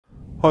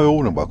Hi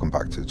all and welcome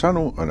back to the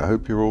channel, and I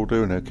hope you're all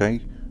doing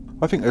okay.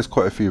 I think there's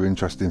quite a few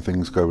interesting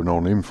things going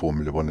on in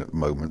Formula 1 at the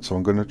moment, so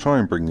I'm going to try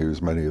and bring you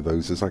as many of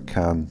those as I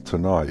can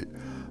tonight.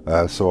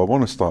 So I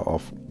want to start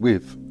off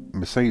with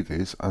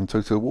Mercedes and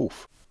Toto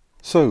Wolff.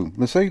 So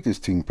Mercedes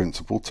team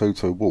principal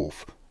Toto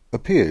Wolff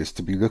appears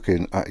to be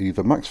looking at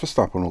either Max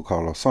Verstappen or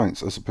Carlos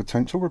Sainz as a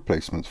potential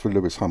replacement for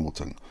Lewis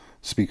Hamilton.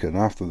 Speaking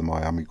after the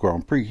Miami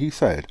Grand Prix, he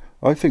said,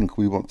 "I think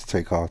we want to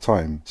take our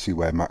time, see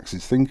where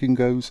Max's thinking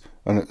goes,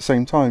 and at the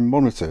same time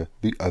monitor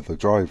the other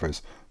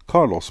drivers.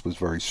 Carlos was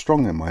very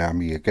strong in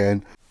Miami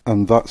again,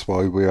 and that's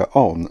why we are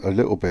on a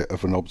little bit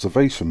of an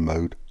observation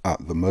mode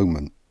at the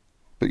moment."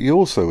 But he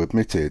also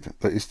admitted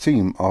that his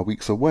team are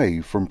weeks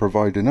away from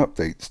providing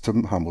updates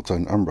to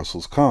Hamilton and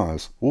Russell's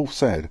cars. Wolff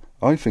said,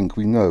 "I think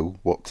we know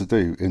what to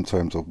do in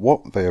terms of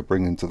what they are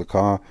bringing to the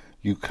car.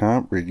 You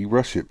can't really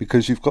rush it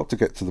because you've got to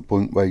get to the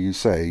point where you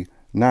say,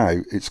 now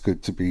it's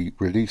good to be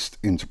released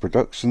into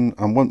production,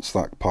 and once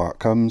that part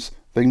comes,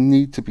 they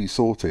need to be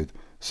sorted.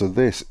 So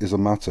this is a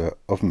matter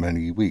of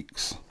many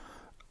weeks."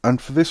 And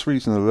for this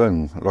reason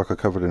alone, like I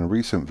covered in a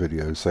recent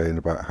video saying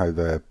about how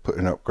they're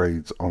putting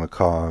upgrades on a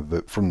car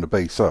that from the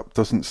base up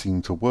doesn't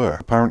seem to work.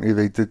 Apparently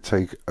they did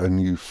take a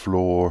new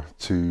floor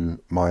to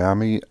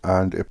Miami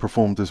and it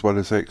performed as well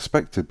as they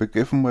expected, but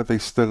given where they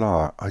still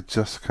are, I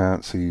just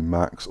can't see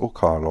Max or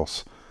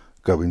Carlos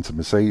go into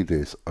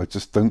Mercedes. I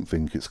just don't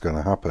think it's going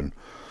to happen.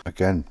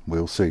 Again,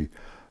 we'll see.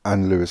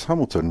 And Lewis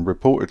Hamilton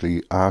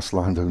reportedly asked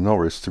Lando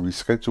Norris to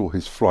reschedule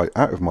his flight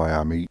out of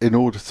Miami in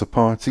order to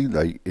party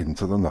late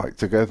into the night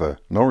together.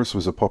 Norris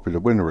was a popular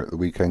winner at the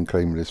weekend,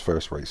 claiming his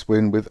first race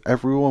win, with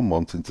everyone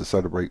wanting to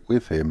celebrate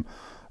with him,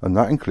 and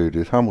that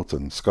included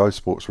Hamilton. Sky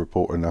Sports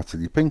reporter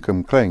Natalie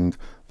Pinkham claimed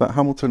that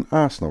Hamilton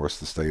asked Norris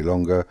to stay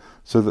longer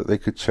so that they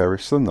could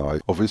cherish the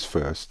night of his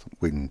first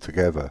win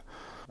together.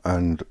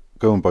 And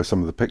going by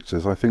some of the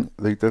pictures, I think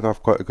they did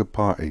have quite a good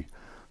party.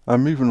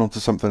 And moving on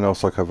to something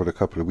else I covered a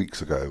couple of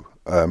weeks ago,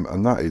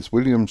 and that is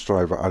Williams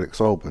driver Alex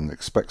Albon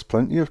expects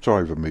plenty of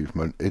driver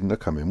movement in the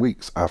coming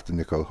weeks after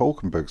Nico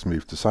Hülkenberg's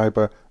move to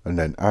Sauber and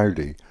then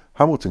Audi.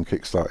 Hamilton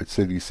kick-started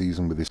silly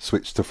season with his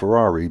switch to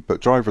Ferrari,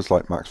 but drivers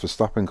like Max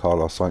Verstappen,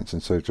 Carlos Sainz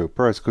and Sergio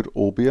Perez could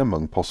all be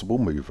among possible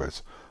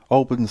movers.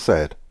 Albon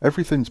said,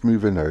 "Everything's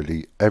moving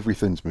early,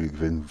 everything's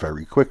moving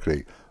very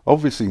quickly.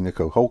 Obviously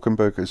Nico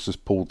Hülkenberg has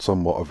just pulled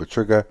somewhat of a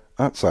trigger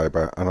at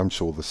Sauber, and I'm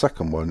sure the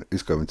second one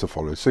is going to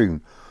follow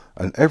soon.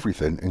 And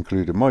everything,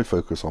 including my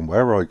focus on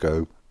where I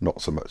go,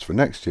 not so much for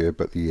next year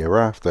but the year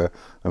after,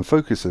 and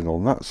focusing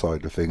on that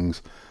side of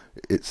things,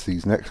 it's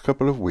these next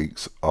couple of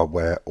weeks are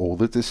where all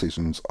the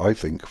decisions I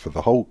think for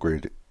the whole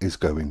grid is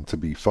going to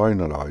be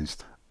finalised."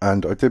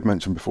 And I did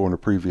mention before in a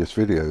previous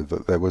video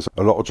that there was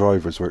a lot of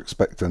drivers were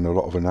expecting a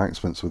lot of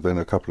announcements within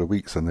a couple of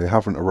weeks, and they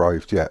haven't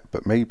arrived yet,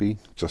 but maybe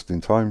just in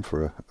time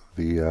for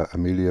the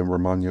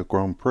Emilia-Romagna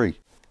Grand Prix.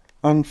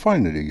 And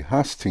finally,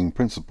 Haas team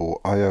principal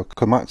Aya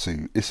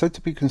Komatsu is said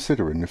to be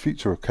considering the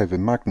future of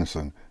Kevin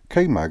Magnussen.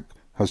 K-Mag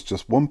has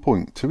just 1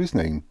 point to his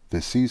name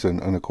this season,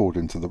 and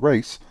according to the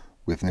race,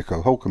 with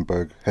Nico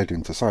Hülkenberg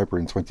heading to Sauber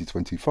in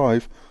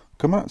 2025,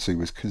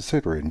 Komatsu is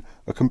considering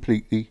a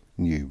completely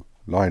new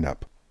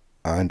lineup.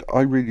 And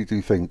I really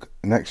do think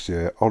next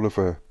year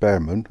Oliver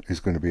Behrman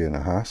is going to be in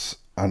a Haas,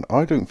 and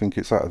I don't think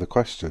it's out of the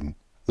question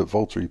that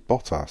Valtteri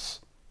Bottas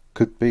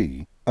could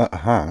be at a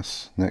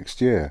Haas next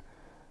year.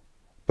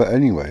 But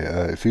anyway,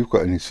 if you've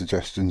got any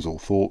suggestions or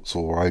thoughts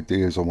or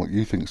ideas on what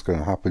you think is going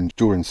to happen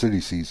during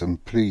silly season,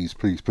 please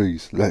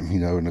let me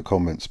know in the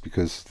comments,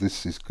 because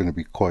this is going to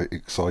be quite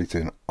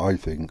exciting, I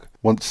think,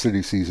 once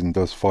silly season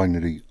does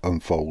finally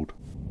unfold.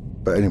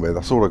 But anyway,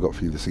 that's all I got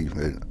for you this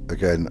evening.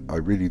 Again, I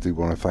really do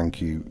want to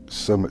thank you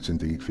so much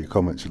indeed for your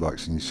comments, your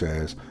likes and your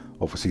shares.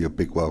 Obviously a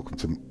big welcome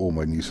to all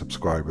my new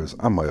subscribers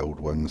and my old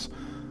ones.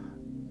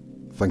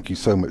 Thank you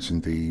so much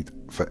indeed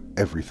for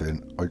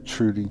everything. I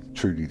truly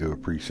do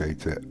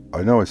appreciate it.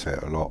 I know I say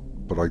it a lot,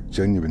 but I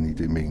genuinely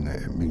do mean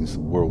it. It means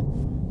the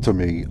world to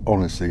me.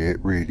 Honestly, it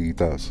really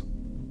does.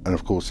 And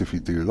of course, if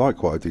you do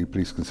like what I do,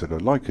 please consider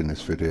liking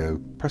this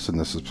video, pressing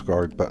the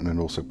subscribe button and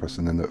also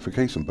pressing the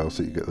notification bell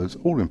so you get those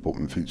all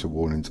important future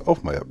warnings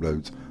of my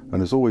uploads.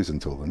 And as always,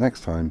 until the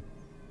next time,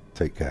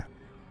 take care.